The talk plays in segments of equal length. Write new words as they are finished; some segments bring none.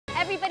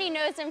Everybody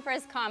knows him for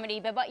his comedy,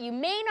 but what you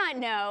may not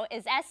know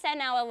is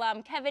SNL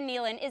alum Kevin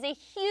Nealon is a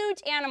huge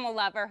animal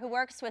lover who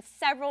works with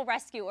several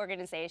rescue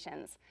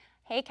organizations.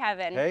 Hey,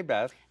 Kevin. Hey,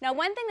 Beth. Now,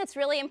 one thing that's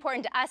really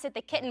important to us at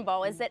the Kitten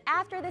Bowl is that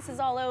after this is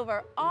all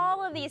over,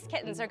 all of these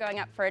kittens are going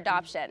up for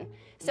adoption.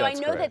 So I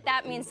know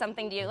that means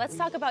something to you. Let's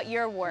talk about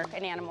your work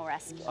in animal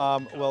rescue.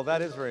 Well,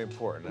 that is very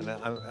important, and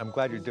I'm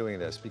glad you're doing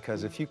this,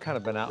 because if you've kind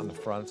of been out in the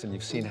fronts and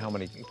you've seen how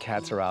many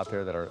cats are out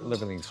there that are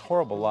living these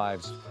horrible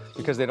lives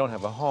because they don't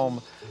have a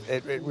home,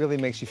 it really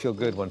makes you feel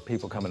good when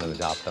people come in and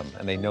adopt them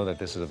and they know that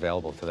this is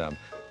available to them.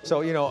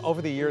 So, you know,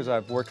 over the years,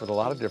 I've worked with a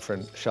lot of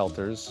different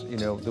shelters. You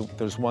know,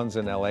 there's ones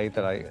in LA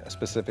that I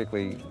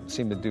specifically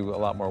seem to do a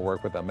lot more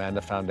work with, Amanda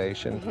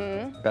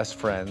Foundation, Best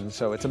Friends.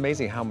 So it's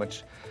amazing how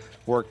much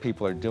work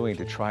people are doing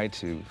to try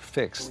to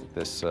fix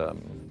this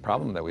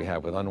problem that we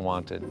have with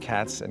unwanted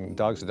cats and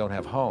dogs that don't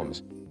have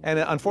homes. And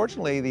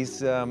unfortunately,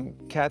 these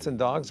cats and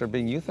dogs are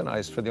being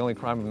euthanized for the only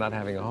crime of not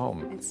having a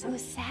home. It's so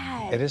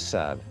sad. It is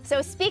sad.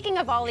 So speaking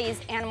of all these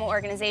animal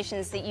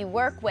organizations that you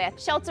work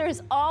with,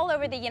 shelters all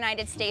over the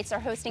United States are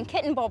hosting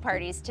Kitten Bowl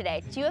parties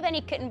today. Do you have any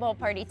Kitten Bowl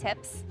party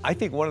tips? I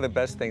think one of the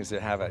best things to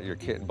have at your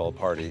Kitten Bowl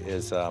party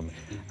is a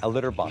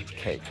litter box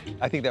cake.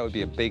 I think that would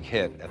be a big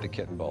hit at the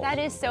Kitten Bowl. That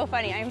is so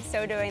funny. I'm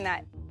so doing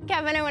that.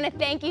 Kevin, I want to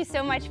thank you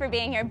so much for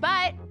being here,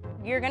 but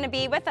you're going to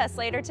be with us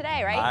later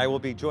today, right? I will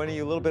be joining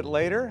you a little bit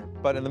later,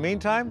 but in the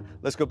meantime,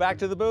 let's go back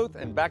to the booth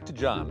and back to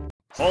John.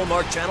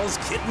 Hallmark Channel's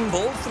Kitten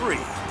Bowl 3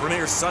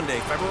 premieres Sunday,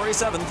 February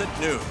 7th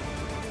at noon.